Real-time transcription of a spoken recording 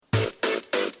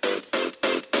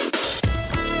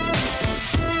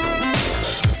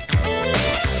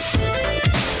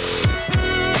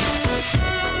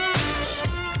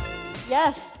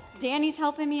Danny's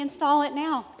helping me install it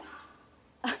now.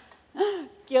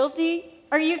 Guilty?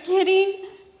 Are you kidding?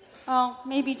 Oh,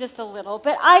 maybe just a little,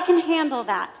 but I can handle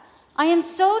that. I am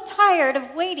so tired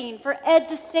of waiting for Ed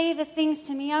to say the things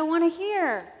to me I want to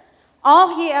hear.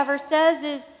 All he ever says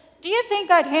is, "Do you think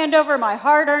I'd hand over my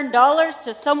hard-earned dollars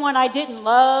to someone I didn't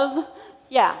love?"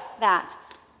 Yeah, that.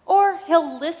 Or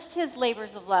he'll list his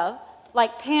labors of love,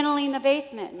 like paneling the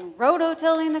basement and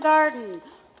rototilling the garden,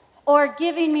 or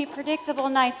giving me predictable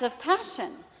nights of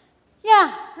passion.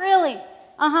 Yeah, really.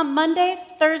 Mondays,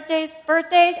 Thursdays,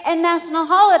 birthdays, and national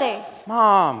holidays.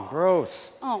 Mom,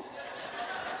 gross. Oh.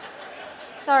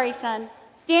 Sorry, son.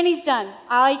 Danny's done.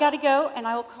 I gotta go, and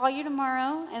I will call you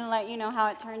tomorrow and let you know how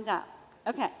it turns out.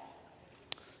 Okay.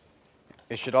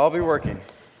 It should all be working.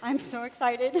 I'm so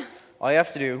excited. All you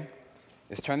have to do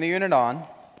is turn the unit on,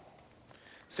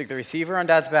 stick the receiver on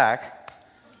Dad's back,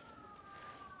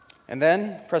 and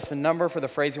then press the number for the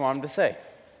phrase you want him to say.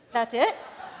 That's it?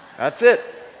 That's it.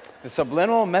 The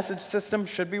subliminal message system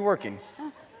should be working.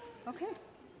 Oh, okay.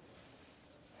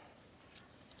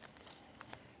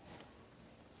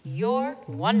 You're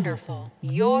wonderful.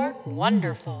 You're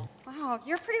wonderful. Wow,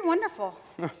 you're pretty wonderful.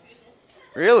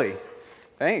 Really?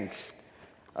 Thanks.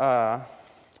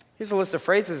 Here's a list of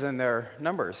phrases and their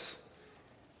numbers.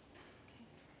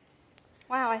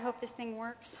 Wow, I hope this thing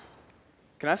works.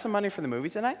 Can I have some money for the movie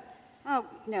tonight? Oh,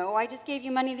 no, I just gave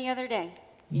you money the other day.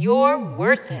 You're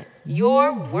worth it.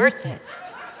 You're worth it.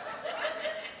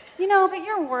 You know, but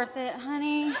you're worth it,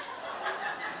 honey.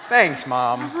 Thanks,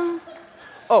 Mom.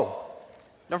 Oh,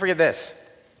 don't forget this.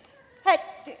 Hey,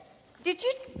 did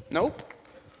you? Nope.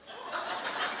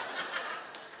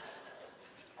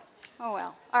 Oh,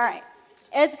 well. All right.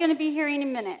 Ed's going to be here in a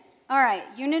minute. All right,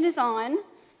 unit is on.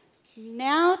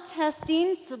 Now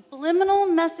testing subliminal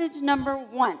message number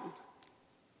 1.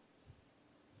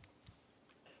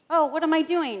 Oh, what am I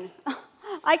doing?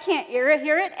 I can't hear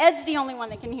it. Ed's the only one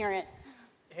that can hear it.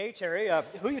 Hey, Terry,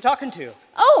 who are you talking to?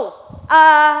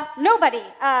 Oh, nobody.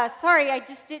 Sorry, I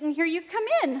just didn't hear you come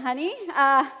in, honey.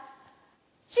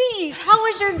 Geez, how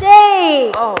was your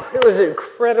day? Oh, it was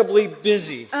incredibly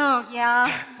busy. Oh,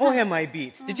 yeah. Boy, am I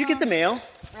beat. Did you get the mail?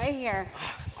 Right here.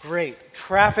 Great.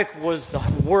 Traffic was the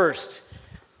worst.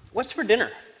 What's for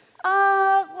dinner?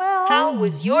 Well... How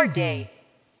was your day?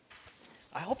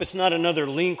 I hope it's not another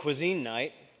lean cuisine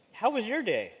night. How was your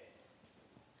day?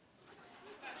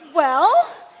 Well,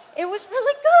 it was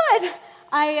really good.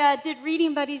 I did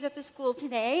reading buddies at the school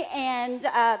today, and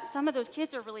some of those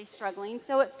kids are really struggling,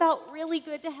 so it felt really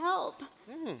good to help.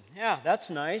 Yeah, that's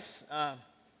nice.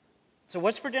 So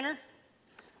what's for dinner?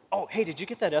 Oh, hey, did you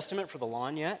get that estimate for the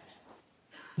lawn yet?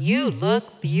 You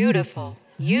look beautiful.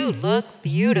 You look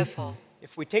beautiful.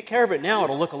 If we take care of it now,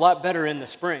 it'll look a lot better in the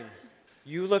spring.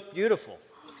 You look beautiful.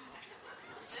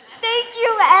 Thank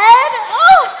you, Ed.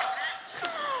 Oh!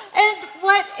 And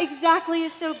what exactly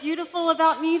is so beautiful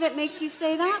about me that makes you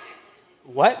say that?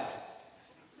 What?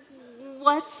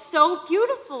 What's so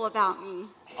beautiful about me?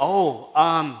 Oh,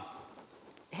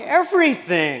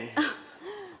 everything.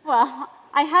 Well,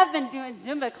 I have been doing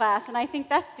Zumba class, and I think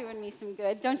that's doing me some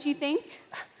good. Don't you think?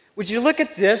 Would you look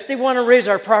at this? They want to raise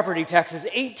our property taxes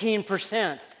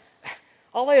 18%.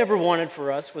 All I ever wanted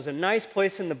for us was a nice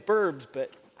place in the burbs,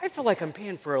 but I feel like I'm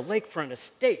paying for a lakefront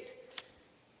estate.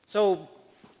 So,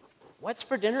 what's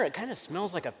for dinner? It kind of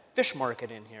smells like a fish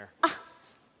market in here.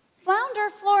 Flounder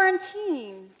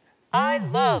Florentine. I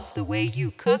love the way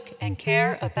you cook and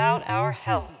care about our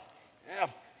health. Yeah,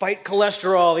 fight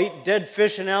cholesterol, eat dead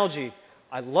fish and algae.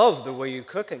 I love the way you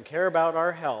cook and care about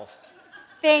our health.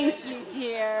 Thank you,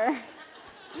 dear.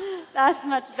 That's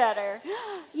much better.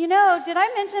 You know, did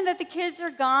I mention that the kids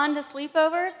are gone to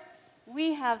sleepovers?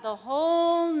 We have the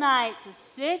whole night to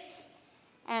sit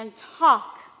and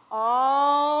talk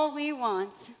all we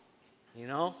want. You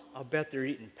know, I'll bet they're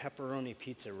eating pepperoni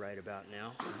pizza right about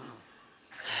now.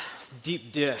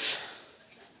 Deep dish.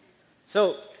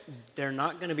 So, they're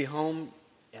not going to be home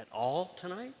at all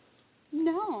tonight?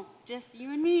 No, just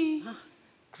you and me.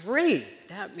 Great.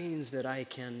 That means that I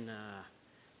can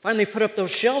finally put up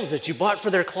those shelves that you bought for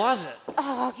their closet.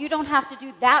 Oh, you don't have to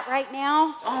do that right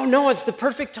now. Oh, no, it's the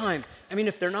perfect time. I mean,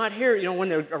 if they're not here, you know, when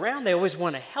they're around, they always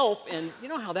want to help, and you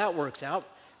know how that works out.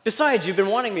 Besides, you've been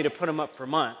wanting me to put them up for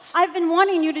months. I've been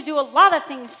wanting you to do a lot of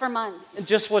things for months. And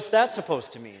just what's that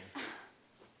supposed to mean?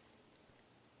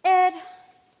 Ed,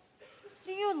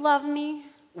 do you love me?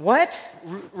 What?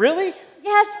 Really?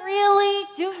 Yes, really.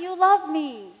 Do you love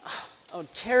me? Oh,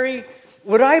 Terry,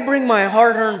 would I bring my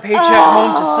hard-earned paycheck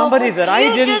home to somebody that I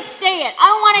didn't... You just say it.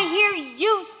 I want to hear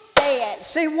you say it.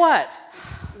 Say what?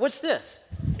 What's this?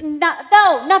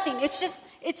 No, nothing. It's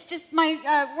It's just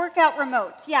my workout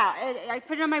remote. Yeah, I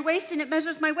put it on my waist and it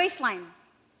measures my waistline.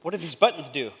 What do these buttons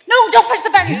do? No, don't push the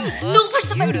button. Don't push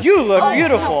the button. You look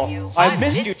beautiful. I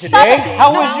missed you today.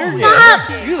 How was your day?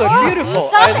 Stop. You look beautiful.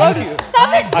 Stop I love it. you.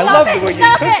 Stop it. I Stop love it. the way you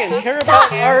Stop cook it. and care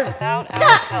Stop. about our... About our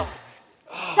Stop. health.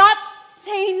 Stop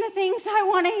saying the things I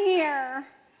want to hear.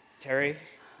 Terry,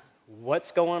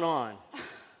 what's going on?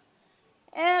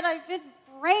 Ed, I've been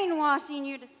brainwashing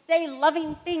you to say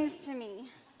loving things to me.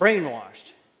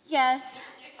 Brainwashed. Yes.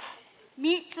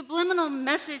 Meet Subliminal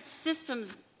Message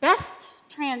System's best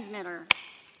transmitter.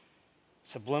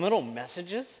 Subliminal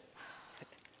messages?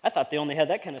 I thought they only had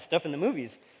that kind of stuff in the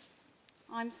movies.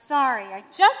 I'm sorry. I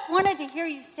just wanted to hear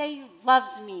you say you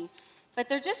loved me. But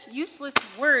they're just useless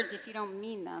words if you don't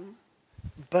mean them.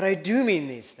 But I do mean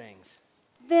these things.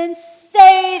 Then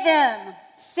say them.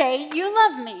 Say you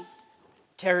love me.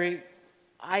 Terry,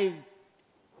 I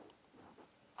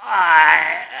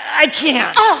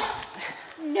can't. Oh,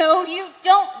 no, you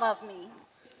don't love me.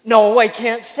 No, I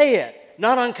can't say it.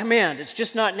 Not on command. It's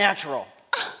just not natural.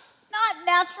 Not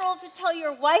natural to tell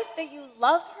your wife that you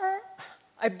love her?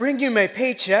 I bring you my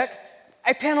paycheck.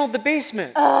 I paneled the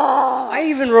basement. I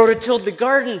even rototilled the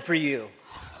garden for you.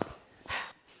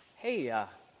 Hey,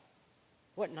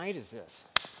 what night is this?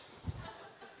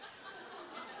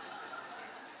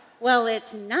 Well,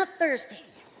 it's not Thursday.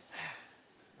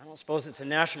 I don't suppose it's a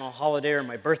national holiday or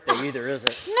my birthday either, is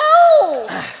it? No!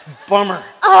 Bummer.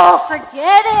 Oh,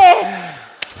 forget it!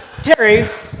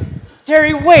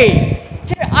 Terry, wait.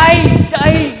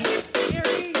 Terry.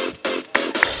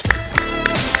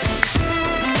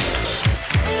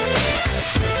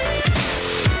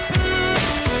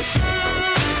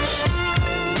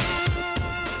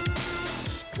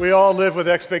 We all live with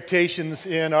expectations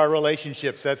in our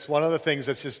relationships. That's one of the things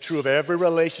that's just true of every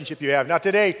relationship you have. Now,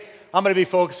 today, I'm going to be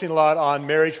focusing a lot on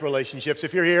marriage relationships.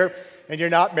 If you're here and you're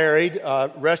not married,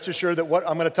 rest assured that what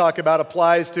I'm going to talk about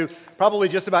applies to probably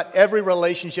just about every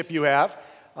relationship you have.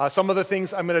 Some of the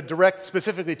things I'm going to direct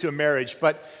specifically to a marriage,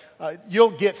 but you'll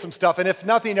get some stuff. And if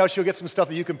nothing else, you'll get some stuff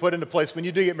that you can put into place when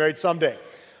you do get married someday.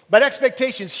 But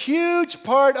expectations, huge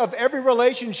part of every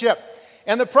relationship.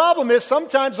 And the problem is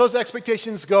sometimes those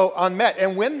expectations go unmet.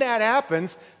 And when that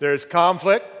happens, there's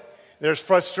conflict, there's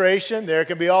frustration, there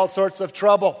can be all sorts of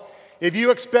trouble. If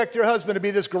you expect your husband to be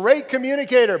this great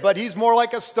communicator, but he's more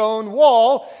like a stone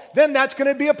wall, then that's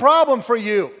going to be a problem for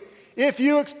you. If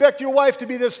you expect your wife to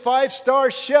be this 5-star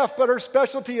chef, but her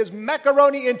specialty is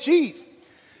macaroni and cheese,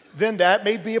 then that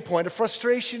may be a point of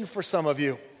frustration for some of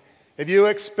you. If you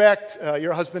expect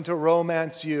your husband to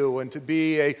romance you and to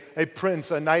be a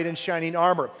prince, a knight in shining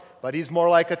armor, but he's more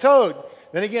like a toad,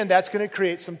 then again, that's going to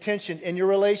create some tension in your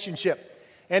relationship.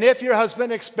 And if your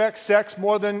husband expects sex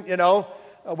more than,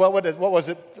 what was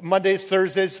it, Mondays,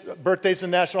 Thursdays, birthdays,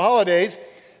 and national holidays,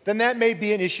 then that may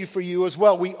be an issue for you as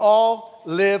well. We all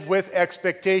live with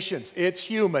expectations. It's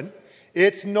human,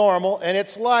 it's normal, and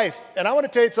it's life. And I want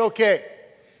to tell you it's okay.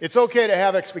 It's okay to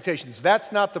have expectations.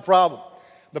 That's not the problem.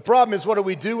 The problem is, what do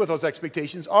we do with those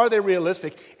expectations? Are they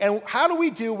realistic? And how do we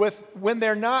deal with when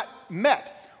they're not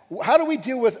met? How do we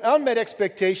deal with unmet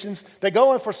expectations that go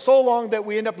on for so long that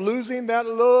we end up losing that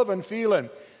love and feeling?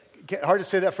 Hard to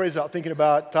say that phrase without thinking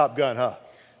about Top Gun, huh?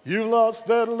 You lost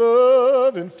that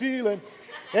love and feeling.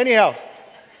 Anyhow,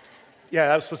 yeah,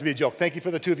 that was supposed to be a joke. Thank you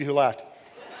for the two of you who laughed.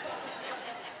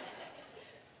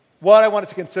 What I wanted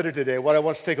to consider today, what I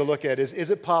want to take a look at is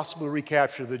it possible to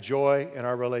recapture the joy in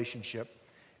our relationship?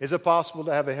 Is it possible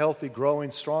to have a healthy, growing,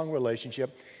 strong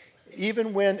relationship,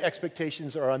 even when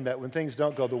expectations are unmet, when things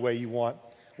don't go the way you want?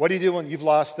 What do you do when you've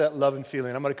lost that love and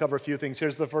feeling? I'm going to cover a few things.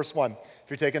 Here's the first one,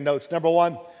 if you're taking notes. Number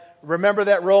one, remember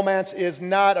that romance is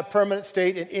not a permanent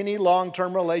state in any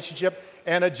long-term relationship,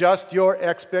 and adjust your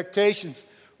expectations.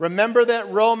 Remember that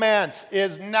romance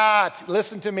is not,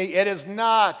 listen to me, it is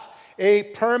not a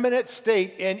permanent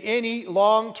state in any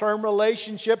long-term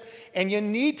relationship, and you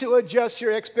need to adjust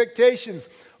your expectations.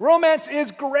 Romance is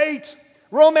great.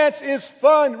 Romance is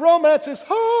fun. Romance is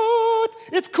hot.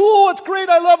 It's cool. It's great.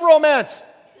 I love romance.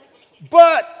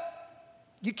 But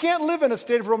you can't live in a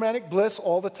state of romantic bliss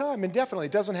all the time. Indefinitely.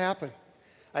 It doesn't happen.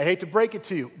 I hate to break it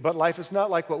to you, but life is not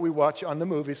like what we watch on the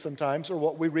movies sometimes or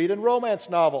what we read in romance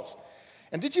novels.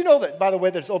 And did you know that, by the way,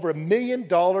 there's over $1 million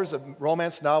of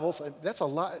romance novels? That's a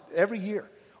lot every year.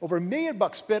 Over $1 million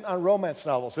spent on romance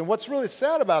novels. And what's really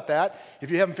sad about that, if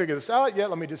you haven't figured this out yet,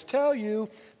 let me just tell you,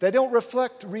 they don't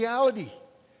reflect reality.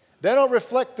 They don't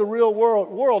reflect the real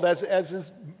world as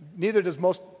is, neither does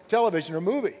most television or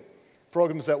movie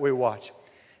programs that we watch.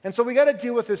 And so we got to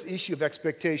deal with this issue of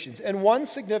expectations. And one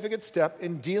significant step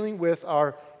in dealing with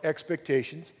our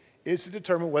expectations is to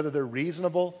determine whether they're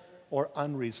reasonable or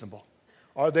unreasonable?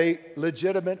 Are they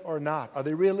legitimate or not? Are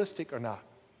they realistic or not?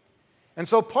 And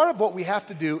so part of what we have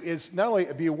to do is not only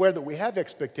be aware that we have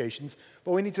expectations,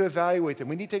 but we need to evaluate them.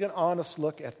 We need to take an honest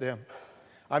look at them.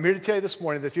 I'm here to tell you this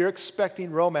morning that if you're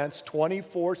expecting romance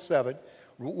 24/7,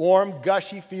 warm,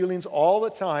 gushy feelings all the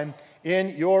time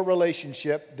in your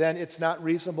relationship, then it's not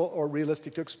reasonable or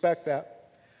realistic to expect that.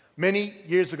 Many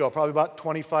years ago, probably about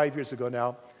 25 years ago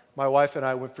now, my wife and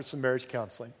I went for some marriage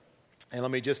counseling. And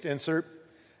let me just insert,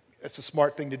 it's a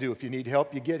smart thing to do. If you need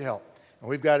help, you get help. And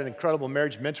we've got an incredible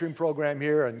marriage mentoring program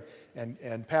here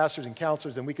and pastors and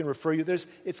counselors, and we can refer you.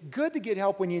 It's good to get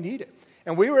help when you need it.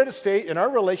 And we were at a state in our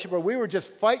relationship where we were just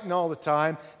fighting all the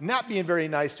time, not being very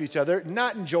nice to each other,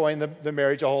 not enjoying the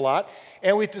marriage a whole lot.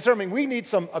 And we determined we need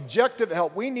some objective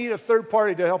help. We need a third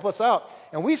party to help us out.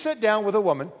 And we sat down with a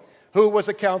woman who was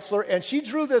a counselor, and she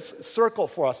drew this circle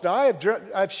for us. Now,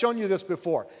 I've shown you this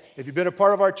before. If you've been a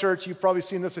part of our church, you've probably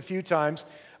seen this a few times.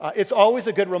 It's always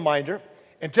a good reminder.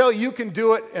 Until you can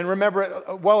do it and remember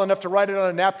it well enough to write it on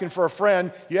a napkin for a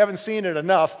friend, you haven't seen it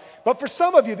enough. But for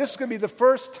some of you, this is going to be the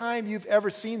first time you've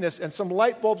ever seen this, and some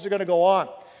light bulbs are going to go on.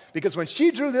 Because when she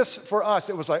drew this for us,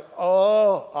 it was like,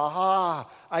 oh, aha,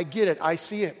 I get it, I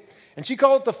see it. And she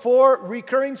called it the 4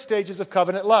 recurring stages of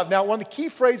covenant love. Now, one of the key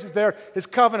phrases there is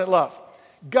covenant love.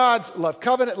 God's love,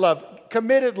 covenant love,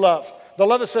 committed love. The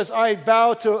love that says, I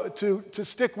vow to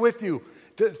stick with you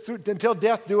until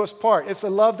death do us part. It's a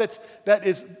love that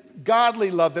is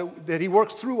godly love that he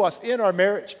works through us in our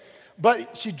marriage.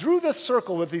 But she drew this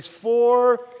circle with these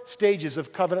 4 stages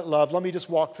of covenant love. Let me just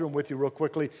walk through them with you real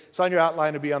quickly. It's on your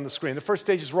outline, it'll be on the screen. The first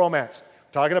stage is romance.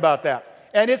 We're talking about that.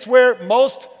 And it's where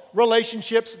most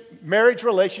relationships, marriage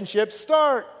relationships,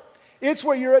 start. It's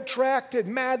where you're attracted,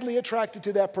 madly attracted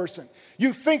to that person.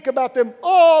 You think about them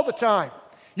all the time.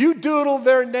 You doodle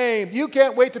their name. You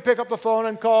can't wait to pick up the phone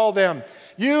and call them.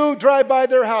 You drive by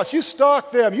their house. You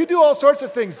stalk them. You do all sorts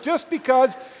of things just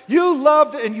because you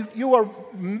love and you are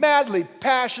madly,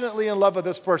 passionately in love with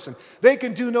this person. They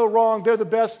can do no wrong. They're the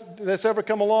best that's ever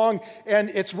come along. And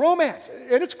it's romance.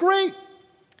 And it's great.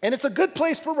 And it's a good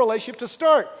place for a relationship to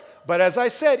start. But as I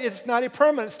said, it's not a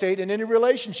permanent state in any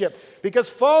relationship. Because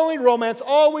following romance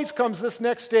always comes this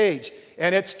next stage.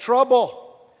 And it's trouble.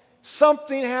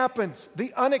 Something happens.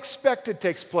 The unexpected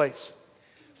takes place.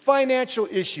 Financial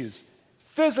issues,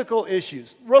 physical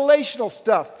issues, relational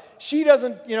stuff. She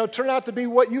doesn't, turn out to be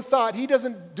what you thought. He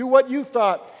doesn't do what you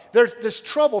thought. There's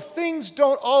trouble. Things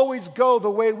don't always go the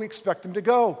way we expect them to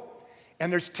go.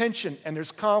 And there's tension and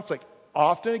there's conflict,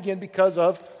 often again because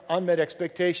of unmet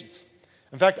expectations.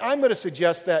 In fact, I'm going to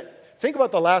suggest that think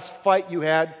about the last fight you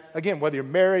had. Again, whether you're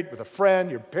married with a friend,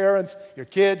 your parents, your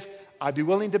kids, I'd be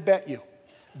willing to bet you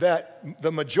that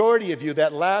the majority of you,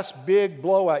 that last big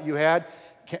blowout you had,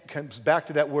 comes back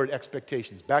to that word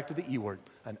expectations, back to the E word,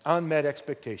 an unmet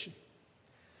expectation.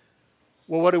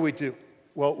 Well, what do?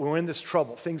 Well, we're in this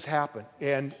trouble. Things happen,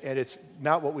 and it's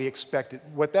not what we expected.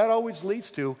 What that always leads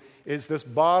to is this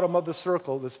bottom of the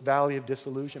circle, this valley of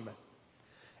disillusionment.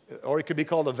 Or it could be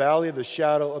called the valley of the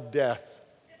shadow of death.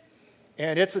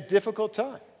 And it's a difficult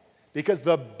time because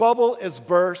the bubble is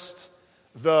burst.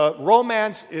 The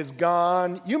romance is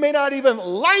gone. You may not even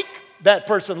like that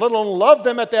person, let alone love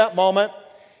them at that moment.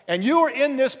 And you are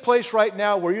in this place right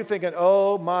now where you're thinking,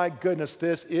 oh my goodness,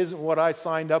 this isn't what I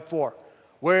signed up for.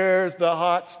 Where's the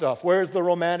hot stuff? Where's the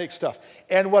romantic stuff?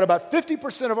 And what about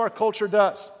 50% of our culture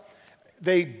does,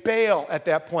 they bail at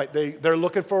that point. They're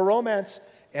looking for a romance.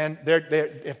 And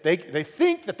if they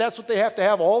think that that's what they have to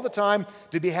have all the time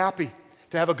to be happy,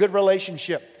 to have a good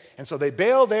relationship. And so they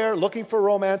bail there looking for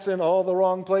romance in all the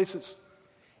wrong places.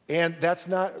 And that's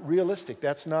not realistic.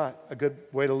 That's not a good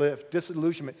way to live.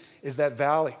 Disillusionment is that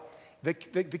valley. The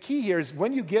key here is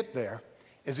when you get there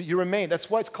is that you remain. That's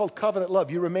why it's called covenant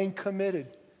love. You remain committed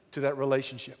to that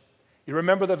relationship. You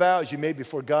remember the vows you made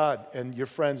before God and your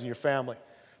friends and your family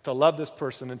to love this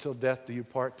person until death do you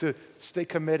part, to stay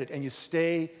committed, and you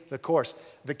stay the course.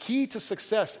 The key to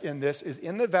success in this is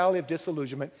in the valley of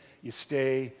disillusionment, you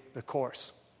stay the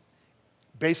course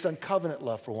based on covenant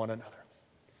love for one another.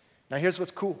 Now, here's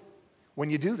what's cool.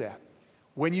 When you do that,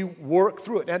 when you work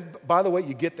through it, and by the way,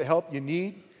 you get the help you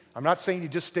need. I'm not saying you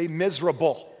just stay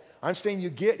miserable. I'm saying you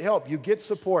get help, you get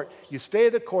support, you stay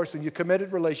the course in your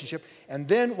committed relationship, and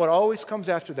then what always comes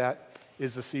after that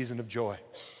is the season of joy.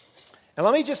 And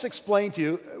let me just explain to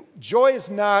you, joy is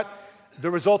not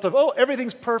the result of,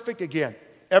 everything's perfect again.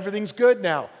 Everything's good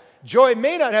now. Joy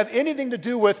may not have anything to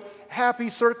do with happy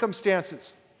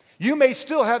circumstances. You may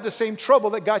still have the same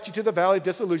trouble that got you to the valley of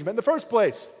disillusionment in the first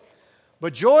place.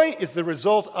 But joy is the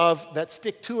result of that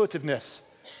stick-to-itiveness,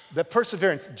 the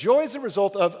perseverance. Joy is a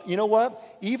result of, you know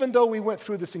what? Even though we went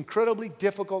through this incredibly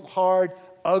difficult, hard,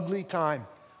 ugly time,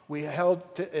 we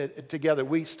held together.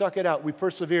 We stuck it out. We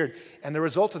persevered. And the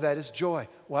result of that is joy.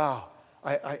 Wow.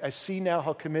 I see now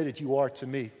how committed you are to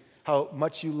me, how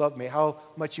much you love me, how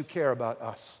much you care about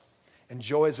us. And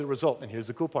joy is a result. And here's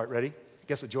the cool part. Ready?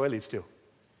 Guess what joy leads to?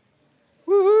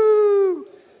 Woo-hoo!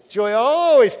 Joy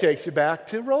always takes you back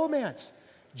to romance.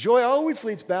 Joy always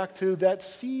leads back to that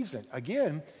season.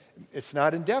 Again, it's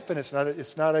not indefinite.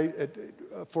 It's not a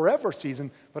forever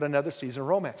season, but another season of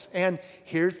romance. And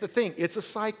here's the thing. It's a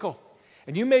cycle.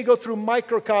 And you may go through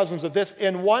microcosms of this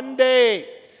in one day.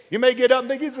 You may get up and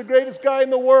think he's the greatest guy in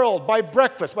the world by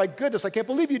breakfast. My goodness, I can't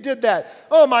believe you did that.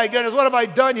 Oh my goodness, what have I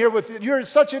done here with you? You're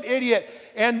such an idiot.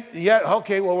 And yet,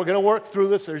 okay, well, we're going to work through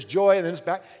this. There's joy and then it's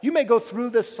back. You may go through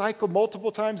this cycle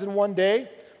multiple times in one day.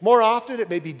 More often, it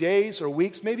may be days or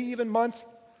weeks, maybe even months,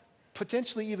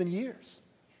 potentially even years.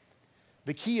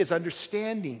 The key is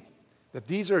understanding that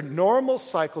these are normal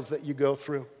cycles that you go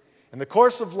through. In the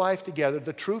course of life together,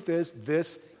 the truth is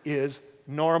this is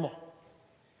normal.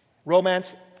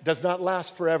 Romance does not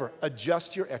last forever.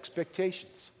 Adjust your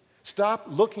expectations. Stop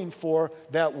looking for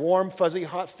that warm, fuzzy,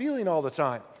 hot feeling all the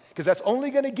time, because that's only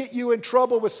going to get you in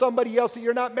trouble with somebody else that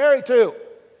you're not married to.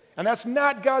 And that's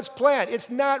not God's plan.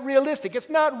 It's not realistic. It's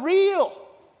not real.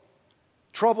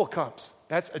 Trouble comes.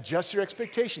 That's adjust your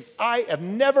expectation. I have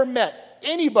never met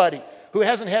anybody who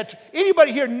hasn't had,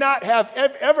 anybody here not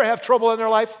ever have trouble in their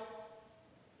life?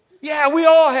 Yeah, we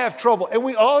all have trouble. And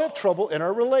we all have trouble in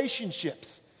our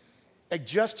relationships.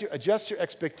 Adjust your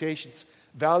expectations.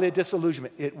 Valley of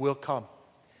disillusionment, it will come.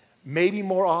 Maybe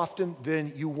more often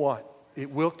than you want.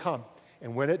 It will come.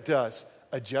 And when it does,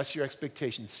 adjust your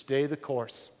expectations. Stay the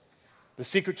course. The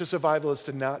secret to survival is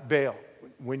to not bail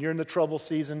when you're in the trouble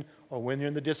season or when you're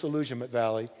in the disillusionment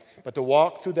valley, but to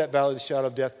walk through that valley of the shadow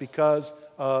of death because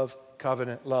of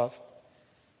covenant love.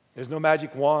 There's no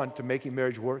magic wand to making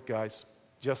marriage work, guys.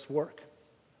 Just work.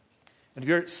 And if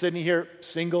you're sitting here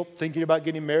single, thinking about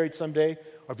getting married someday,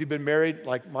 or if you've been married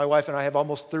like my wife and I have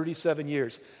almost 37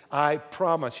 years, I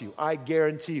promise you, I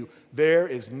guarantee you, there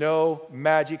is no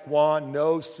magic wand,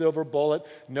 no silver bullet,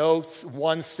 no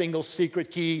one single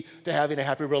secret key to having a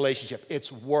happy relationship. It's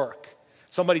work.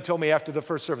 Somebody told me after the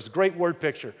first service, great word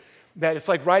picture, that it's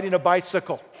like riding a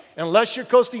bicycle. Unless you're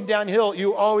coasting downhill,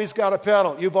 you always got to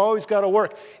pedal. You've always got to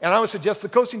work. And I would suggest the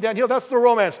coasting downhill, that's the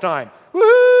romance time.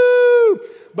 Woo!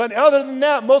 But other than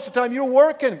that, most of the time you're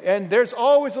working, and there's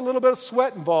always a little bit of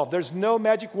sweat involved. There's no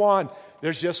magic wand.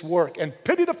 There's just work. And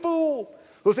pity the fool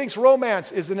who thinks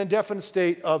romance is an indefinite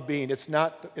state of being. It's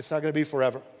not going to be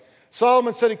forever.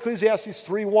 Solomon said in Ecclesiastes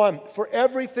 3:1, for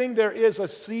everything there is a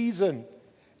season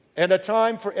and a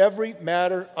time for every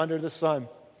matter under the sun.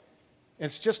 And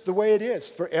it's just the way it is.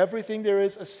 For everything there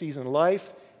is a season. Life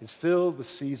is filled with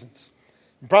seasons.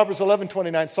 In Proverbs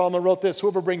 11:29, Solomon wrote this,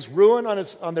 whoever brings ruin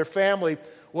on their family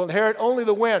will inherit only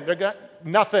the wind. They got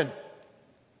nothing.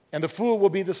 And the fool will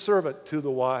be the servant to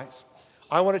the wise.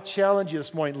 I want to challenge you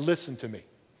this morning, listen to me.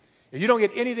 If you don't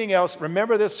get anything else,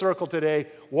 remember this circle today.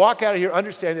 Walk out of here,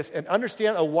 understand this, and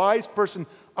understand a wise person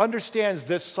understands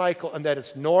this cycle and that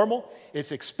it's normal,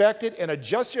 it's expected, and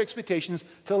adjust your expectations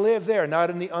to live there, not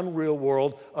in the unreal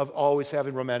world of always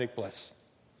having romantic bliss.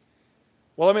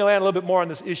 Well, let me land a little bit more on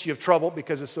this issue of trouble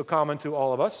because it's so common to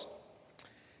all of us.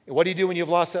 What do you do when you've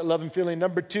lost that love and feeling?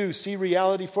 Number 2, see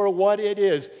reality for what it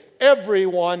is.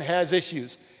 Everyone has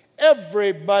issues.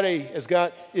 Everybody has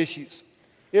got issues.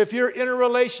 If you're in a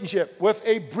relationship with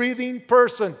a breathing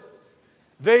person,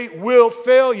 they will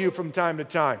fail you from time to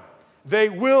time. They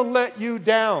will let you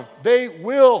down. They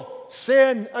will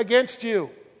sin against you.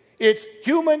 It's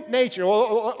human nature.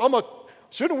 Well,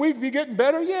 shouldn't we be getting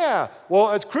better? Yeah. Well,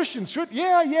 as Christians,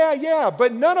 yeah.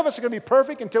 But none of us are going to be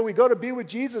perfect until we go to be with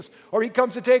Jesus or he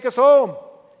comes to take us home.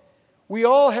 We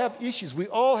all have issues. We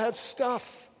all have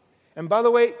stuff. And by the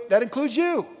way, that includes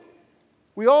you.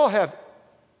 We all have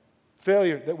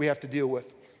failure that we have to deal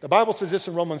with. The Bible says this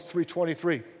in Romans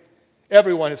 3:23.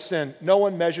 Everyone has sinned. No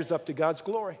one measures up to God's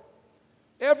glory.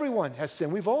 Everyone has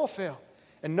sinned. We've all failed.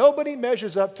 And nobody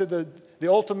measures up to the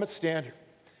ultimate standard.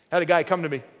 I had a guy come to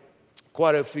me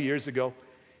quite a few years ago,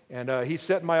 and he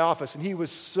sat in my office, and he was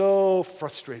so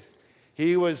frustrated.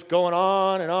 He was going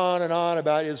on and on and on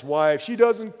about his wife. She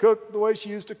doesn't cook the way she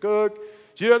used to cook.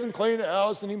 She doesn't clean the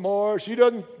house anymore. She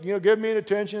doesn't, give me any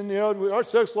attention. Our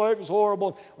sex life is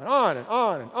horrible. Went on and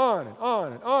on and on and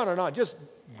on and on and on, just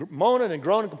moaning and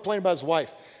groaning and complaining about his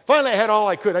wife. Finally, I had all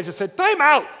I could. I just said, time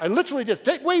out. I literally just,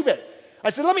 wait a minute. I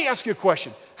said, let me ask you a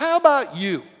question. How about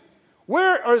you?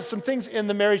 Where are some things in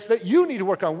the marriage that you need to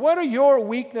work on? What are your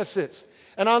weaknesses?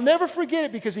 And I'll never forget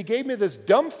it because he gave me this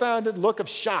dumbfounded look of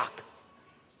shock.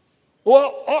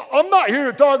 Well, I'm not here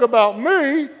to talk about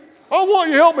me. I want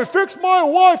you to help me fix my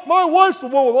wife. My wife's the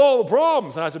one with all the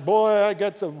problems. And I said, boy, I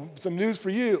got some news for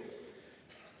you.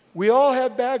 We all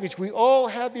have baggage. We all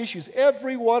have issues.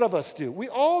 Every one of us do. We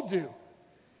all do.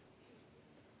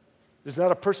 There's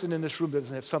not a person in this room that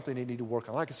doesn't have something they need to work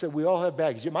on. Like I said, we all have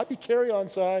baggage. It might be carry-on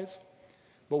size,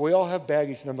 but we all have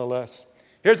baggage nonetheless.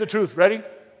 Here's the truth. Ready?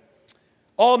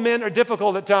 All men are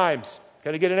difficult at times.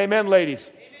 Can I get an amen, ladies?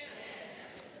 Amen.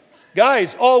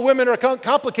 Guys, all women are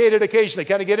complicated occasionally.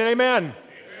 Can I get an amen? Amen.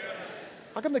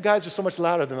 How come the guys are so much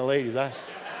louder than the ladies?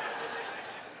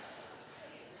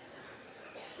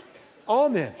 All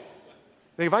men.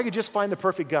 If I could just find the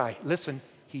perfect guy, listen,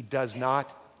 he does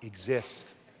not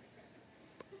exist.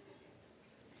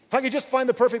 If I could just find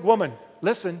the perfect woman,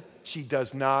 listen, she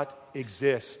does not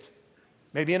exist.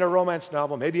 Maybe in a romance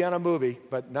novel, maybe on a movie,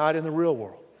 but not in the real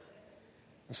world.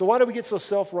 And so why do we get so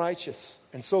self-righteous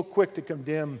and so quick to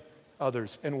condemn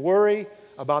others and worry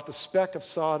about the speck of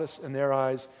sawdust in their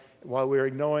eyes while we're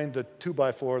ignoring the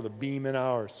 2x4, the beam in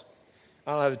ours?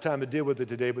 I don't have the time to deal with it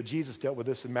today, but Jesus dealt with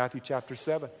this in Matthew chapter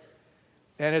 7.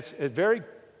 And it's a very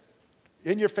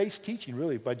in-your-face teaching,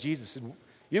 really, by Jesus. And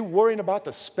you're worrying about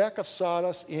the speck of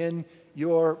sawdust in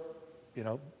your,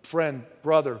 friend,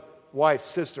 brother, wife,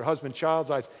 sister, husband,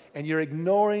 child's eyes, and you're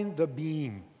ignoring the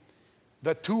beam,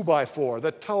 the 2x4,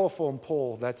 the telephone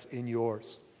pole that's in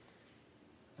yours.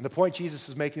 And the point Jesus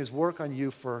is making is work on you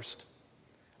first.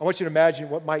 I want you to imagine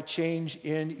what might change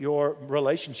in your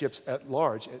relationships at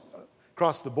large,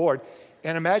 across the board.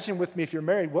 And imagine with me, if you're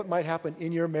married, what might happen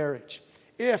in your marriage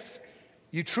if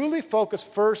you truly focus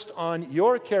first on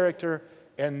your character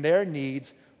and their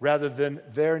needs rather than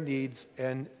their needs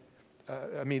and,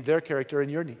 their character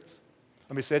and your needs.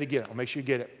 Let me say it again. I'll make sure you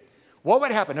get it. What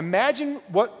would happen? Imagine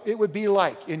what it would be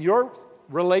like in your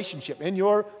relationship, in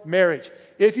your marriage,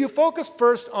 if you focus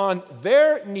first on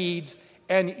their needs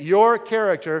and your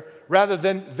character rather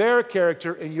than their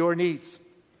character and your needs.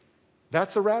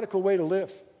 That's a radical way to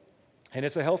live, and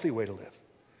it's a healthy way to live.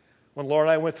 When Laura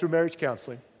and I went through marriage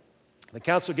counseling, the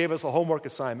counselor gave us a homework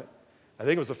assignment. I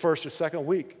think it was the first or second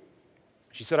week.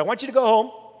 She said, I want you to go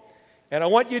home, and I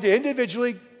want you to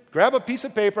individually grab a piece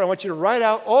of paper. I want you to write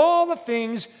out all the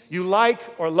things you like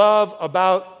or love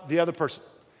about the other person.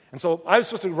 And so I was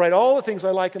supposed to write all the things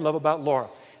I like and love about Laura.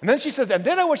 And then she says, and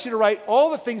then I want you to write all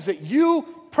the things that you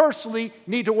personally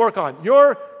need to work on,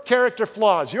 your character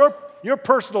flaws, your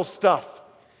personal stuff.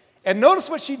 And notice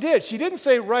what she did. She didn't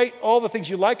say write all the things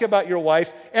you like about your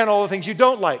wife and all the things you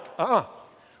don't like.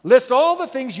 List all the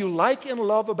things you like and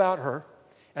love about her,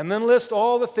 and then list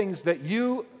all the things that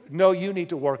you know you need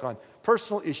to work on.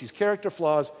 Personal issues, character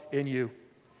flaws in you.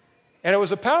 And it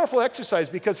was a powerful exercise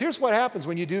because here's what happens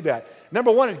when you do that.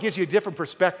 Number one, it gives you a different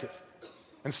perspective.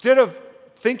 Instead of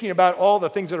thinking about all the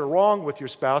things that are wrong with your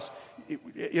spouse,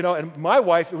 and my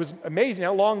wife, it was amazing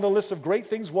how long the list of great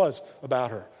things was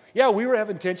about her. Yeah, we were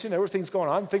having tension. There were things going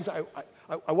on, things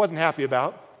I wasn't happy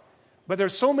about. But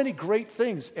there's so many great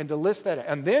things, and to list that,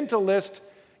 and then to list,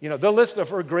 the list of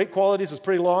her great qualities was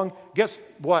pretty long. Guess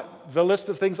what? The list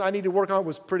of things I need to work on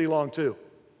was pretty long too.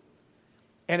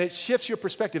 And it shifts your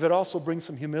perspective. It also brings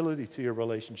some humility to your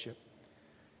relationship.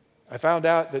 I found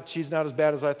out that she's not as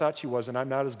bad as I thought she was, and I'm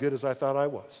not as good as I thought I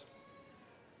was.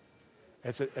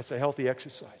 It's a healthy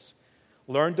exercise.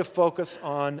 Learn to focus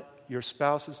on your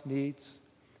spouse's needs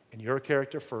and your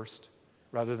character first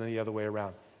rather than the other way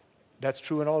around. That's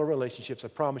true in all our relationships. I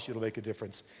promise you it'll make a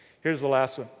difference. Here's the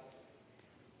last one.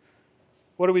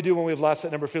 What do we do when we've lost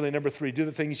that feeling? Number 3, do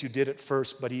the things you did at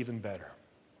first, but even better.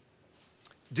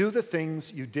 Do the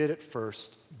things you did at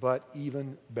first, but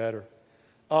even better.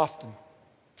 Often,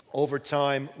 over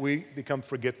time, we become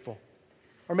forgetful,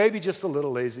 or maybe just a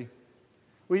little lazy.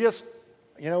 We just,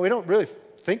 we don't really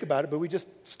think about it, but we just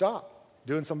stop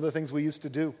doing some of the things we used to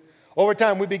do. Over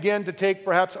time, we begin to take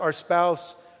perhaps our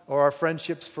spouse or our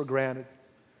friendships for granted.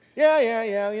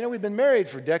 Yeah. We've been married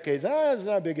for decades. It's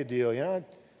not a big a deal.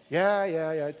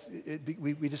 Yeah.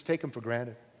 We just take them for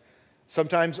granted.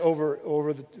 Sometimes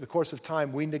over the course of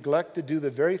time, we neglect to do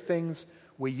the very things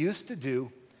we used to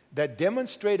do that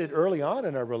demonstrated early on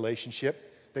in our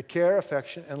relationship the care,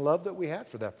 affection, and love that we had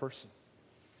for that person.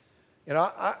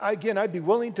 I'd be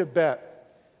willing to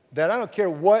bet that I don't care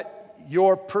what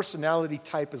your personality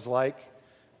type is like.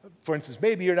 For instance,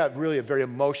 maybe you're not really a very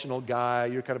emotional guy.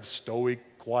 You're kind of a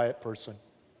stoic, quiet person.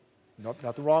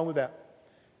 Nothing wrong with that.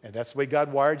 And that's the way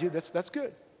God wired you. That's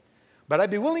good. But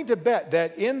I'd be willing to bet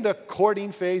that in the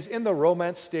courting phase, in the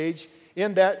romance stage,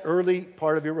 in that early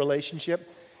part of your relationship,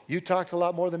 you talked a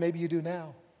lot more than maybe you do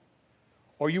now.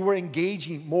 or you were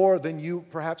engaging more than you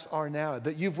perhaps are now,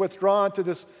 that you've withdrawn to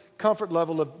this comfort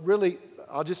level of really,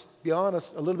 I'll just be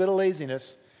honest, a little bit of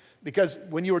laziness. Because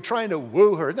when you were trying to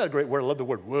woo her, isn't that a great word? I love the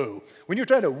word woo. When you're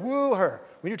trying to woo her,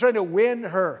 when you're trying to win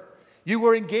her, you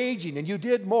were engaging and you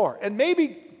did more. And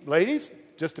maybe, ladies,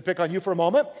 just to pick on you for a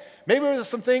moment, maybe there were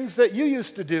some things that you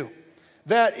used to do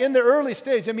that in the early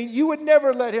stage, you would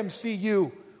never let him see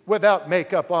you without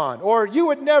makeup on, or you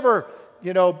would never,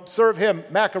 serve him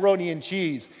macaroni and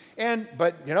cheese.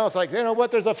 But it's like, you know what,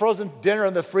 there's a frozen dinner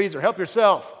in the freezer, help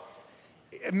yourself.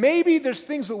 Maybe there's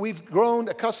things that we've grown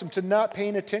accustomed to not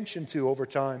paying attention to over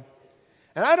time.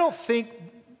 And I don't think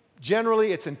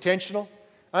generally it's intentional.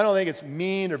 I don't think it's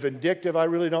mean or vindictive. I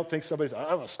really don't think somebody's, I'm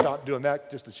going to stop doing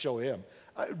that just to show him.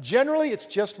 Generally, it's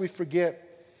just we forget.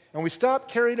 And we stop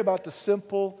caring about the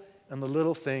simple and the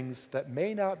little things that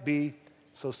may not be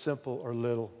so simple or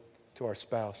little to our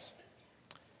spouse.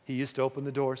 He used to open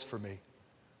the doors for me.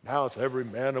 Now it's every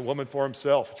man and woman for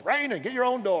himself. It's raining, get your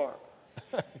own door.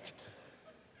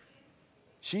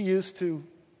 She used to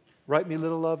write me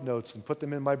little love notes and put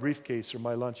them in my briefcase or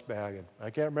my lunch bag. And I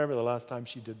can't remember the last time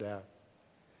she did that.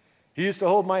 He used to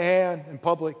hold my hand in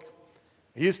public.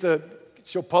 He used to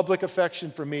show public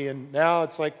affection for me. And now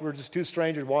it's like we're just two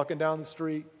strangers walking down the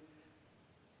street.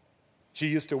 She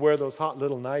used to wear those hot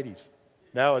little nighties.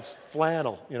 Now it's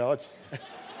flannel, it's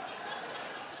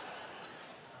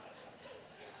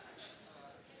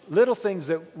little things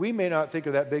that we may not think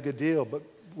are that big a deal, but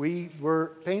we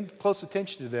were paying close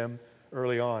attention to them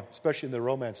early on, especially in the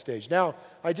romance stage. Now,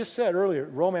 I just said earlier,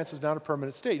 romance is not a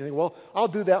permanent state. You think, well, I'll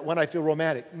do that when I feel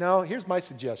romantic. No, here's my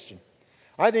suggestion.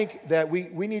 I think that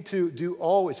we need to do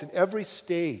always, in every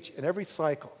stage, in every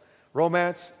cycle,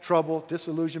 romance, trouble,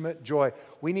 disillusionment, joy.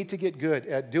 We need to get good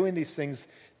at doing these things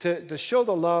to show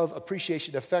the love,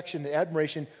 appreciation, affection, and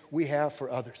admiration we have for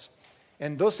others.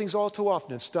 And those things all too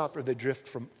often have stopped or they drift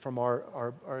from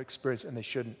our experience, and they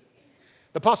shouldn't.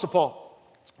 The Apostle Paul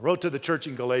wrote to the church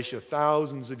in Galatia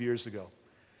thousands of years ago.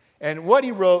 And what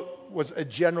he wrote was a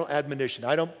general admonition.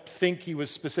 I don't think he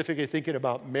was specifically thinking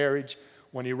about marriage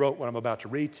when he wrote what I'm about to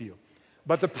read to you.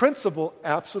 But the principle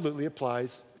absolutely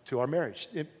applies to our marriage.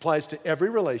 It applies to every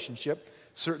relationship,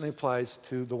 certainly applies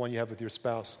to the one you have with your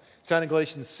spouse. It's found in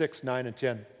Galatians 6, 9, and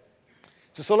 10. It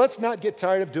says, so let's not get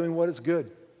tired of doing what is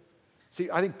good. See,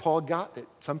 I think Paul got that.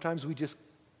 Sometimes we just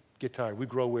get tired. We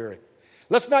grow weary.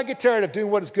 Let's not get tired of doing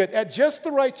what is good. At just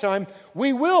the right time,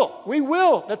 we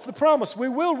will, that's the promise, we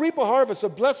will reap a harvest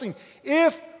of blessing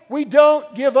if we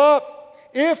don't give up.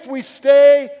 If we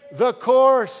stay the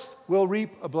course, we'll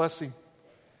reap a blessing.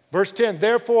 Verse 10,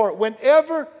 therefore,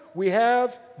 whenever we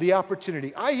have the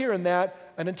opportunity, I hear in that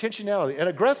an intentionality, an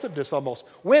aggressiveness almost.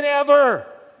 Whenever,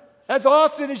 as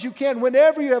often as you can,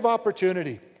 whenever you have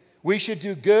opportunity, we should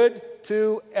do good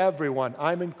to everyone.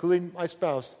 I'm including my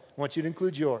spouse. I want you to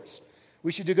include yours.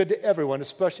 We should do good to everyone,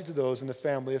 especially to those in the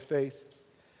family of faith.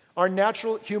 Our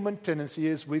natural human tendency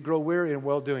is we grow weary in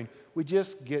well-doing. We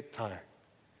just get tired.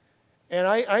 And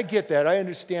I get that. I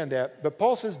understand that. But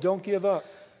Paul says don't give up.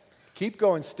 Keep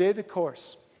going. Stay the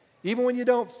course. Even when you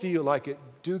don't feel like it,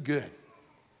 do good.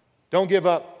 Don't give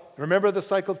up. Remember the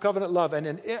cycle of covenant love. And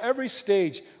in every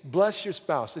stage, bless your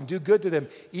spouse and do good to them,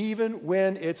 even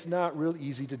when it's not real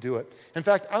easy to do it. In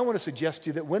fact, I want to suggest to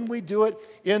you that when we do it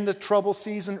in the trouble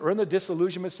season or in the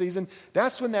disillusionment season,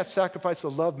 that's when that sacrifice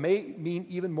of love may mean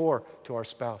even more to our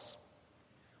spouse.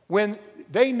 When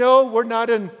they know we're not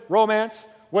in romance,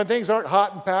 when things aren't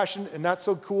hot and passionate and not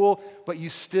so cool, but you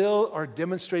still are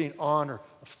demonstrating honor,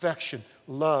 affection,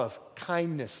 love,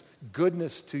 kindness,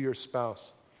 goodness to your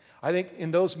spouse. I think in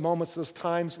those moments, those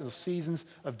times, those seasons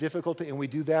of difficulty, and we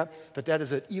do that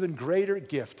is an even greater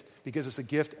gift because it's a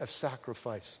gift of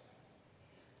sacrifice.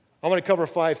 I want to cover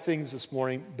 5 things this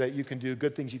morning that you can do,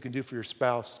 good things you can do for your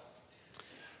spouse.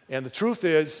 And the truth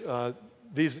is,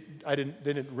 they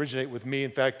didn't originate with me.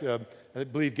 In fact, I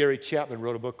believe Gary Chapman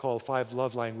wrote a book called 5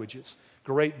 Love Languages.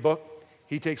 Great book.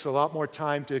 He takes a lot more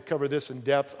time to cover this in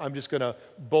depth. I'm just going to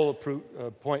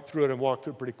point through it and walk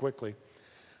through it pretty quickly.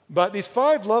 But these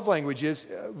 5 love languages,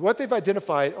 what they've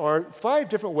identified are 5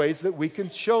 different ways that we can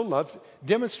show love,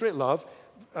 demonstrate love,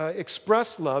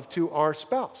 express love to our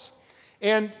spouse.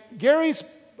 And Gary's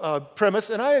premise,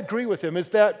 and I agree with him, is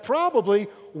that probably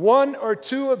 1 or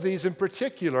 2 of these in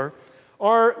particular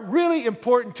are really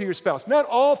important to your spouse. Not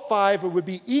all 5 would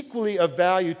be equally of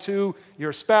value to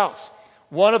your spouse.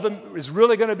 One of them is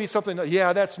really going to be something,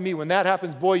 yeah, that's me. When that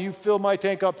happens, boy, you fill my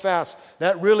tank up fast.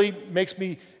 That really makes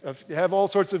me have all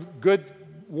sorts of good,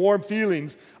 warm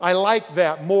feelings. I like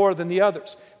that more than the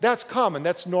others. That's common.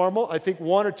 That's normal. I think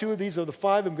 1 or 2 of these of the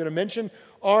 5 I'm going to mention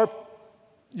are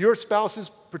your spouse's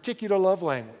particular love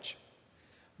language.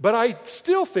 But I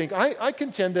still think, I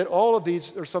contend that all of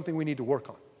these are something we need to work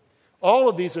on. All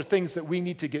of these are things that we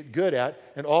need to get good at,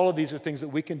 and all of these are things that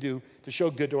we can do to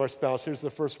show good to our spouse. Here's the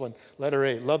first one, letter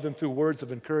A. Love them through words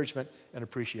of encouragement and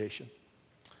appreciation.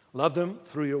 Love them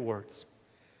through your words.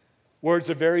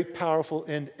 Words are very powerful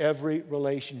in every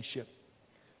relationship.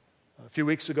 A few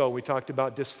weeks ago, we talked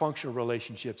about dysfunctional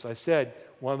relationships. I said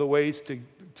one of the ways to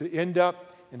end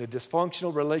up in a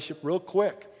dysfunctional relationship real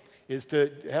quick is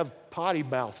to have potty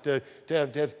mouth, to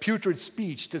have putrid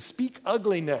speech, to speak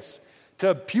ugliness,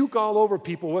 to puke all over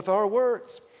people with our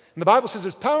words. And the Bible says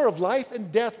there's power of life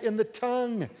and death in the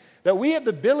tongue, that we have the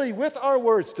ability with our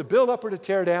words to build up or to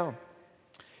tear down.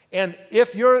 And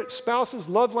if your spouse's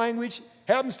love language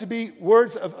happens to be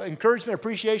words of encouragement,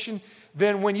 appreciation,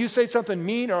 then when you say something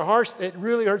mean or harsh, it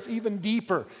really hurts even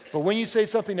deeper. But when you say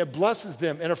something that blesses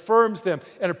them and affirms them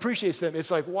and appreciates them,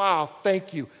 it's like, wow,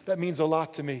 thank you. That means a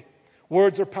lot to me.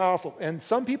 Words are powerful. And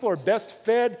some people are best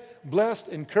fed, blessed,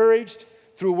 encouraged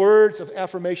through words of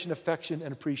affirmation, affection,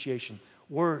 and appreciation.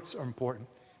 Words are important.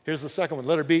 Here's the second one,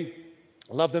 letter B.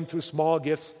 Love them through small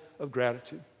gifts of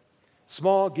gratitude.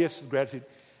 Small gifts of gratitude.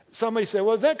 Somebody say,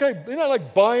 well, is that kind of, you're not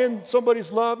like buying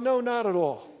somebody's love? No, not at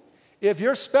all. If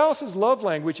your spouse's love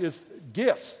language is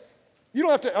gifts, you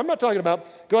don't have to, I'm not talking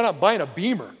about going out and buying a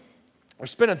Beamer or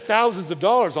spending thousands of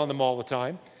dollars on them all the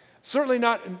time. Certainly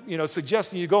not,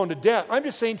 suggesting you go into debt. I'm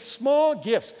just saying small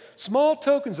gifts, small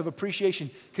tokens of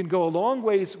appreciation can go a long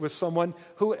ways with someone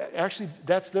who actually,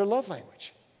 that's their love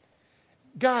language.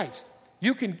 Guys,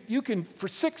 you can for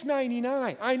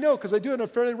 $6.99, I know because I do it on a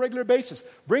fairly regular basis,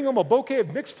 bring them a bouquet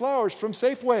of mixed flowers from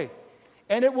Safeway.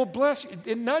 And it will bless you,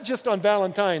 and not just on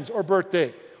Valentine's or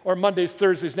birthday or Mondays,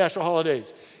 Thursdays, national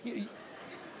holidays.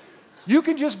 You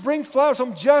can just bring flowers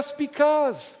home just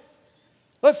because.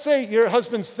 Let's say your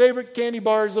husband's favorite candy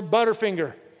bar is a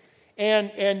Butterfinger.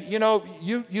 And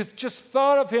you just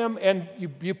thought of him and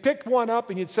you picked one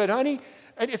up and you said, honey,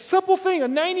 and it's a simple thing, a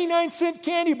 99-cent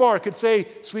candy bar could say,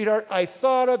 sweetheart, I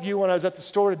thought of you when I was at the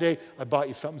store today. I bought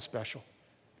you something special.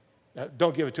 Now,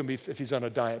 don't give it to me if he's on a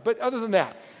diet. But other than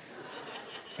that,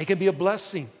 it can be a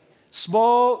blessing.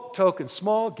 Small tokens,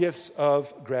 small gifts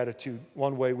of gratitude,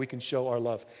 one way we can show our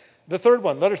love. The third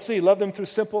one, letter C, love them through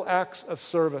simple acts of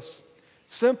service.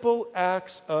 Simple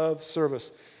acts of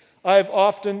service. I've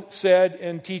often said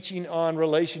in teaching on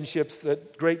relationships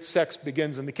that great sex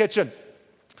begins in the kitchen.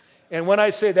 And when I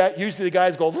say that, usually the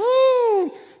guys go,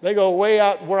 woo! They go way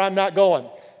out where I'm not going.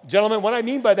 Gentlemen, what I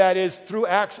mean by that is through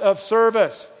acts of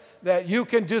service, that you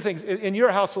can do things. In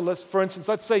your household, for instance,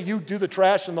 let's say you do the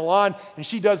trash and the lawn and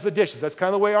she does the dishes. That's kind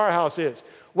of the way our house is.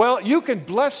 Well, you can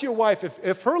bless your wife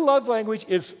if her love language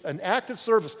is an act of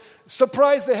service.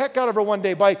 Surprise the heck out of her one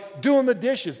day by doing the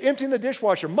dishes, emptying the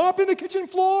dishwasher, mopping the kitchen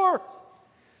floor,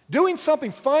 doing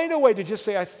something. Find a way to just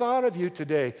say, I thought of you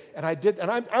today, and I did, and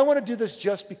I want to do this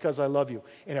just because I love you.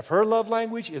 And if her love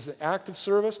language is an act of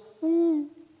service,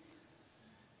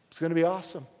 it's going to be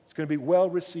awesome. It's going to be well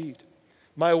received.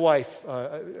 My wife,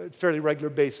 a fairly regular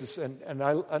basis, and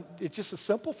it's just a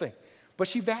simple thing, but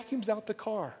she vacuums out the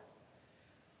car.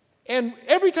 And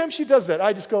every time she does that,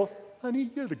 I just go, honey,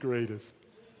 you're the greatest.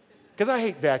 Because I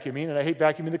hate vacuuming, and I hate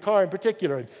vacuuming the car in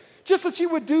particular. And just that she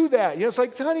would do that. It's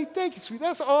like, honey, thank you, sweet.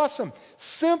 That's awesome.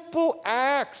 Simple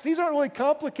acts. These aren't really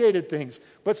complicated things,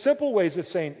 but simple ways of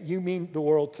saying, you mean the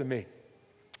world to me.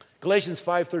 Galatians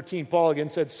 5:13, Paul again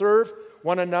said, serve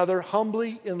one another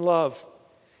humbly in love.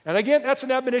 And again, that's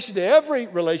an admonition to every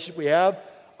relationship we have.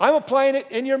 I'm applying it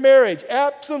in your marriage.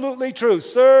 Absolutely true.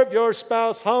 Serve your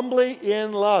spouse humbly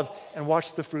in love and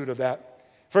watch the fruit of that.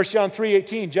 1 John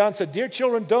 3:18, John said, dear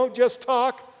children, don't just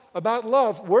talk about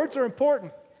love. Words are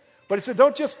important. But he said,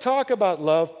 don't just talk about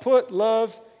love. Put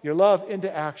your love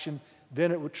into action.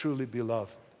 Then it will truly be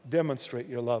love. Demonstrate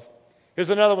your love. Here's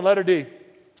another one, letter D.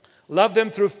 Love them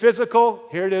through physical,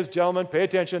 here it is, gentlemen, pay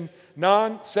attention,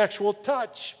 non-sexual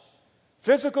touch.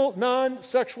 Physical,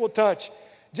 non-sexual touch.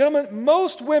 Gentlemen,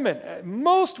 most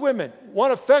women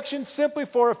want affection simply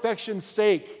for affection's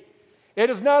sake. It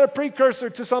is not a precursor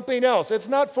to something else. It's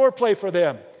not foreplay for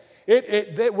them.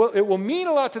 It will mean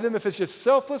a lot to them if it's just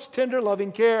selfless, tender,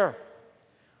 loving care.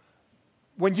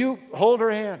 When you hold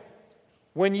her hand,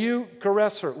 when you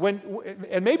caress her,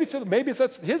 and maybe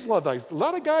that's his love language. A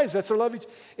lot of guys, that's their love language.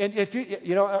 And if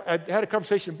I had a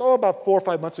conversation about 4 or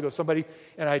 5 months ago, somebody,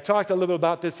 and I talked a little bit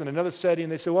about this in another setting,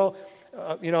 and they said, well,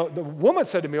 the woman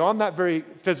said to me, I'm not very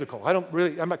physical.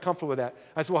 I'm not comfortable with that.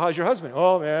 I said, well, how's your husband?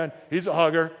 Oh, man, he's a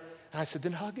hugger. And I said,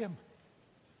 then hug him.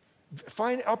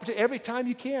 Find opportunity every time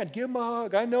you can. Give him a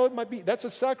hug. I know it might be, that's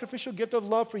a sacrificial gift of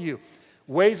love for you.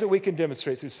 Ways that we can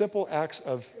demonstrate through simple acts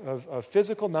of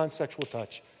physical, non-sexual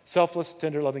touch. Selfless,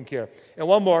 tender, loving care. And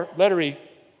one more, letter E.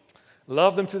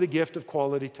 Love them through the gift of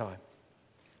quality time.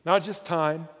 Not just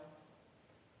time,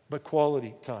 but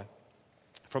quality time.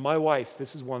 For my wife,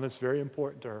 this is one that's very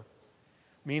important to her.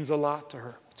 Means a lot to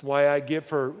her. It's why I give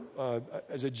her,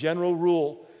 as a general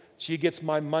rule, she gets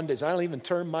my Mondays. I don't even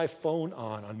turn my phone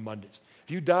on Mondays.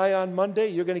 If you die on Monday,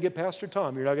 you're going to get Pastor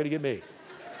Tom. You're not going to get me.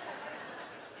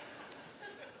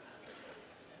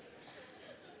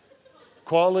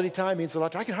 Quality time means a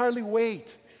lot to her. I can hardly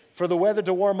wait for the weather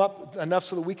to warm up enough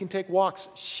so that we can take walks.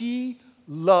 She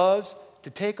loves to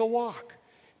take a walk.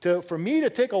 For me to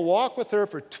take a walk with her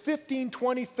for 15,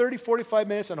 20, 30, 45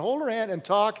 minutes and hold her hand and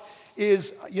talk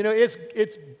is,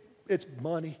 it's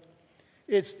money.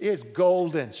 It's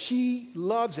golden. She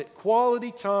loves it.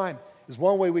 Quality time is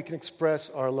one way we can express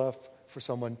our love for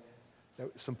someone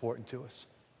that's important to us.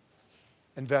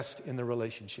 Invest in the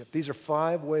relationship. These are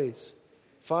 5 ways,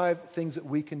 5 things that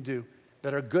we can do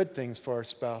that are good things for our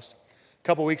spouse. A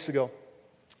couple weeks ago,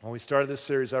 when we started this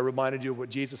series, I reminded you of what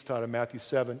Jesus taught in Matthew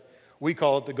 7. We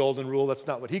call it the golden rule. That's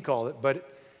not what he called it,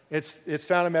 but it's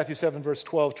found in Matthew 7, verse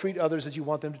 12. Treat others as you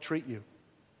want them to treat you.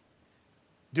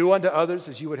 Do unto others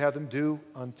as you would have them do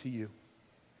unto you.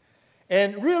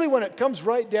 And really, when it comes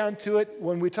right down to it,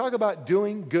 when we talk about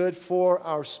doing good for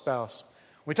our spouse,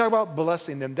 we talk about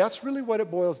blessing them, that's really what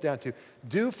it boils down to.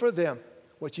 Do for them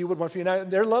what you would want for you. Now,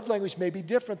 their love language may be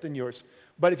different than yours,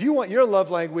 but if you want your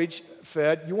love language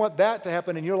fed, you want that to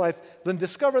happen in your life, then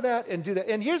discover that and do that.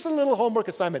 And here's a little homework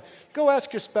assignment. Go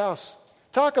ask your spouse.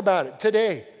 Talk about it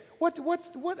today. What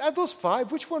are those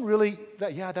 5? Which one really,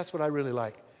 that's what I really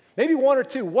like. Maybe 1 or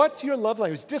 2. What's your love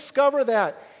language? Discover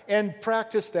that and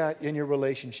practice that in your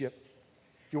relationship.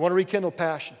 If you want to rekindle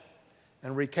passion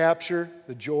and recapture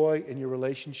the joy in your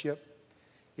relationship,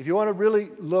 if you want to really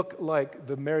look like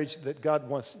the marriage that God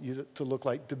wants you to look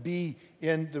like, to be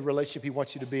in the relationship he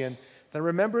wants you to be in, then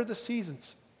remember the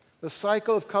seasons, the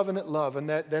cycle of covenant love, and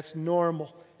that's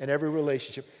normal in every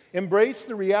relationship. Embrace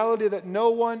the reality that no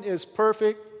one is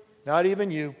perfect, not even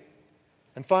you,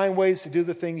 and find ways to do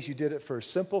the things you did at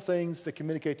first. Simple things that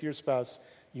communicate to your spouse,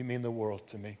 you mean the world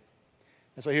to me.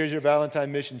 And so here's your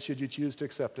Valentine mission, should you choose to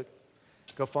accept it.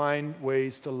 Go find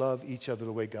ways to love each other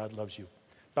the way God loves you.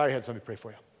 Bow your heads, let me pray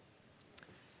for you.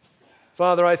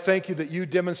 Father, I thank you that you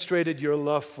demonstrated your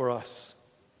love for us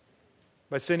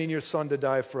by sending your Son to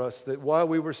die for us, that while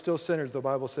we were still sinners, the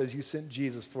Bible says you sent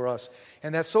Jesus for us.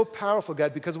 And that's so powerful,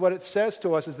 God, because what it says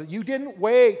to us is that you didn't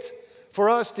wait for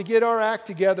us to get our act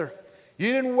together.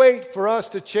 You didn't wait for us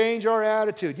to change our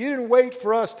attitude. You didn't wait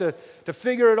for us to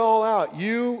figure it all out.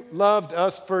 You loved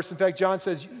us first. In fact, John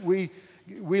says we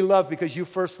love because you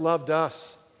first loved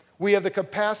us. We have the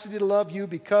capacity to love you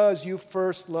because you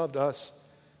first loved us.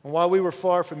 And while we were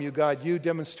far from you, God, you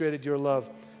demonstrated your love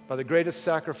by the greatest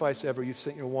sacrifice ever. You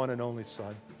sent your one and only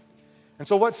Son. And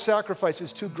so what sacrifice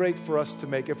is too great for us to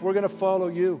make? If we're going to follow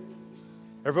you,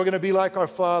 if we're going to be like our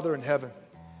Father in heaven,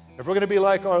 if we're going to be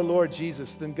like our Lord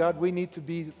Jesus, then God, we need to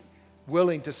be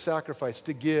willing to sacrifice,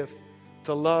 to give,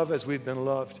 to love as we've been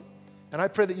loved. And I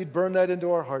pray that you'd burn that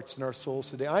into our hearts and our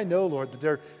souls today. I know, Lord, that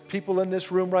there are people in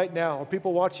this room right now, or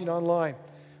people watching online,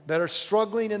 that are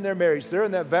struggling in their marriage. They're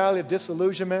in that valley of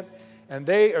disillusionment, and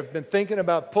they have been thinking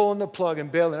about pulling the plug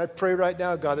and bailing. I pray right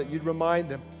now, God, that you'd remind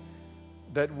them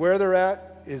that where they're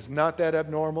at is not that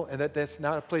abnormal, and that that's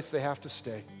not a place they have to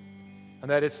stay. And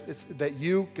that it's that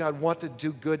you, God, want to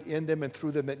do good in them and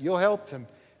through them, that you'll help them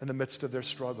in the midst of their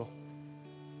struggle.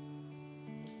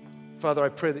 Father, I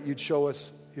pray that you'd show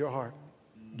us your heart.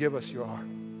 Give us your heart.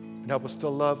 And help us to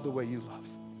love the way you love.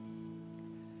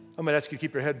 I'm going to ask you to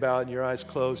keep your head bowed and your eyes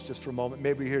closed just for a moment.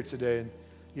 Maybe you're here today and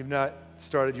you've not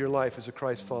started your life as a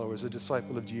Christ follower, as a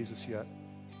disciple of Jesus yet.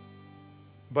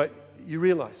 But you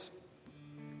realize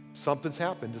something's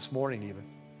happened this morning even.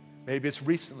 Maybe it's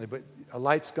recently, but a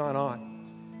light's gone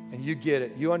on. And you get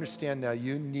it. You understand now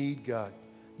you need God.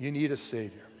 You need a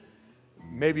Savior.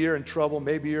 Maybe you're in trouble.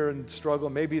 Maybe you're in struggle.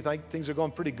 Maybe you think things are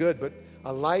going pretty good, but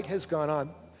a light has gone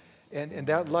on. And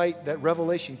that light, that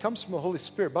revelation comes from the Holy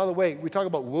Spirit. By the way, we talk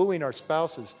about wooing our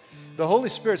spouses. The Holy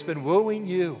Spirit's been wooing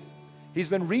you. He's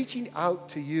been reaching out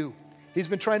to you. He's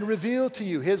been trying to reveal to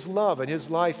you His love and His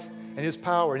life and His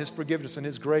power and His forgiveness and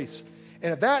His grace.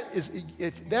 And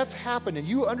if that's happened and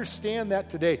you understand that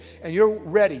today and you're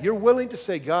ready, you're willing to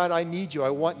say, God, I need you, I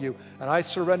want you, and I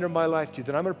surrender my life to you,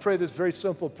 then I'm going to pray this very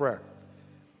simple prayer.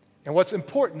 And what's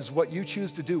important is what you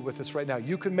choose to do with this right now.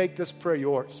 You can make this prayer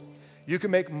yours. You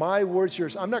can make my words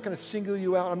yours. I'm not going to single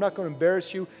you out. I'm not going to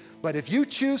embarrass you. But if you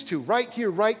choose to, right here,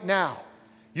 right now,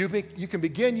 You can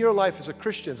begin your life as a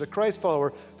Christian, as a Christ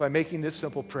follower, by making this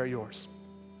simple prayer yours.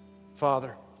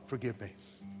 Father, forgive me.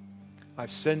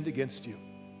 I've sinned against you.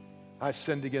 I've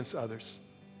sinned against others.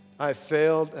 I've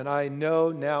failed, and I know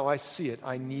now, I see it.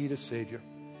 I need a Savior.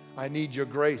 I need your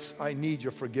grace. I need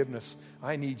your forgiveness.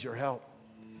 I need your help.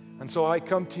 And so I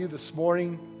come to you this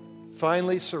morning,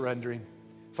 finally surrendering,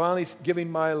 finally giving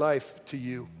my life to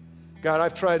you. God,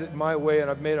 I've tried it my way, and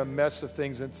I've made a mess of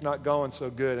things, and it's not going so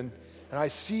good. And I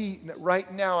see that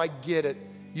right now I get it.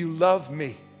 You love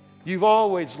me. You've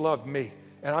always loved me.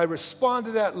 And I respond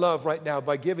to that love right now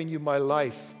by giving you my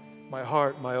life, my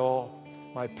heart, my all,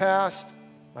 my past,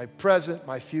 my present,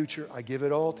 my future. I give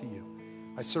it all to you.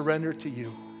 I surrender to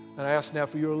you. And I ask now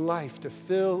for your life to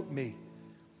fill me.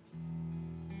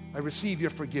 I receive your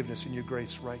forgiveness and your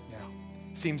grace right now.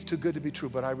 Seems too good to be true,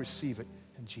 but I receive it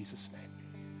in Jesus' name.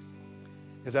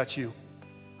 If that's you,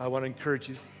 I want to encourage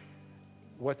you.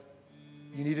 What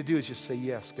you need to do is just say,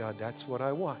 yes, God, that's what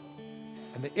I want.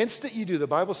 And the instant you do, the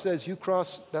Bible says you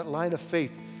cross that line of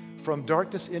faith from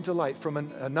darkness into light, from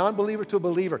a non-believer to a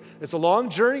believer. It's a long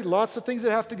journey, lots of things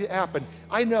that have to happen.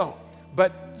 I know,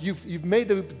 but you've made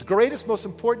the greatest, most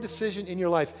important decision in your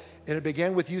life, and it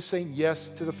began with you saying yes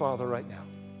to the Father right now.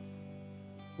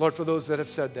 Lord, for those that have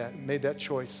said that and made that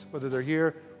choice, whether they're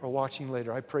here or watching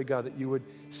later, I pray, God, that you would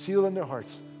seal in their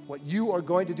hearts what you are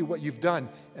going to do, what you've done,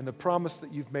 and the promise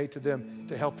that you've made to them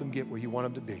to help them get where you want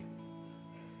them to be.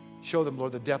 Show them,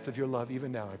 Lord, the depth of your love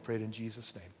even now. I pray it in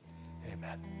Jesus' name.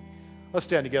 Amen. Let's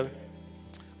stand together.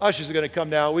 Ushers are going to come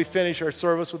now. We finish our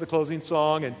service with a closing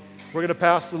song, and we're going to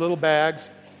pass the little bags.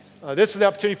 This is the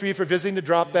opportunity for you for visiting to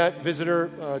drop that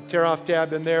visitor tear-off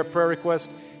tab in there, prayer request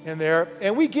in there.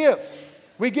 And we give.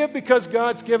 We give because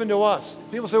God's given to us.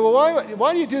 People say, well,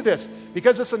 why do you do this?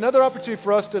 Because it's another opportunity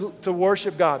for us to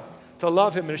worship God, to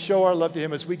love Him, and to show our love to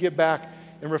Him as we give back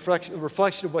in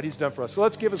reflection of what He's done for us. So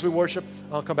let's give as we worship.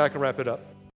 I'll come back and wrap it up.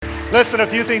 Listen, a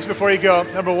few things before you go.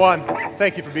 Number one,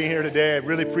 thank you for being here today. I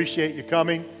really appreciate you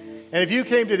coming. And if you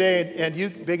came today and you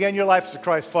began your life as a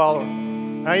Christ follower,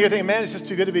 now you're thinking, man, it's just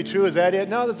too good to be true. Is that it?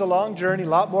 No, there's a long journey, a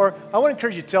lot more. I want to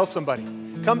encourage you to tell somebody.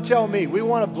 Come tell me. We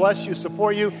want to bless you,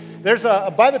 support you. There's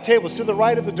by the tables to the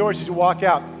right of the doors as you walk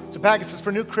out. It's a package that's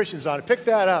for new Christians on it. Pick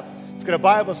that up. It's got a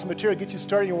Bible and some material to get you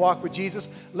started in your walk with Jesus.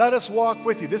 Let us walk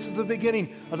with you. This is the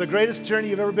beginning of the greatest journey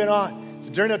you've ever been on. It's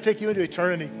a journey that'll take you into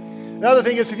eternity. Another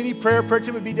thing is if you need prayer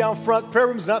team would be down front. Prayer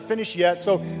room's not finished yet,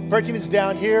 so prayer team is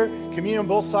down here. Communion on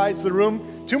both sides of the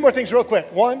room. Two more things real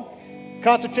quick. One,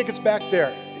 concert tickets back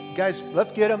there. Guys,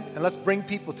 let's get them and let's bring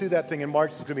people to that thing in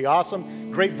March. It's going to be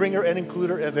awesome. Great bringer and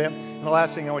includer event. And the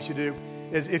last thing I want you to do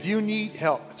is if you need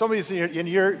help. Some of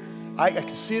you, I can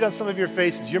see it on some of your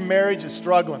faces. Your marriage is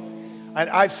struggling. And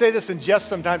I say this in jest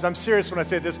sometimes. I'm serious when I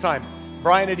say it this time.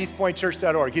 Brian at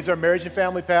eastpointchurch.org. He's our marriage and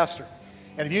family pastor.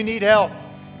 And if you need help,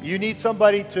 you need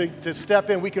somebody to step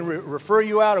in, we can refer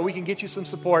you out or we can get you some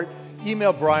support.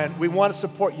 Email Brian. We want to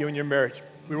support you in your marriage.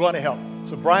 We want to help.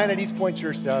 So Brian at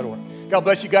eastpointchurch.org. God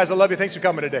bless you guys. I love you. Thanks for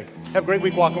coming today. Have a great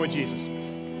week walking with Jesus.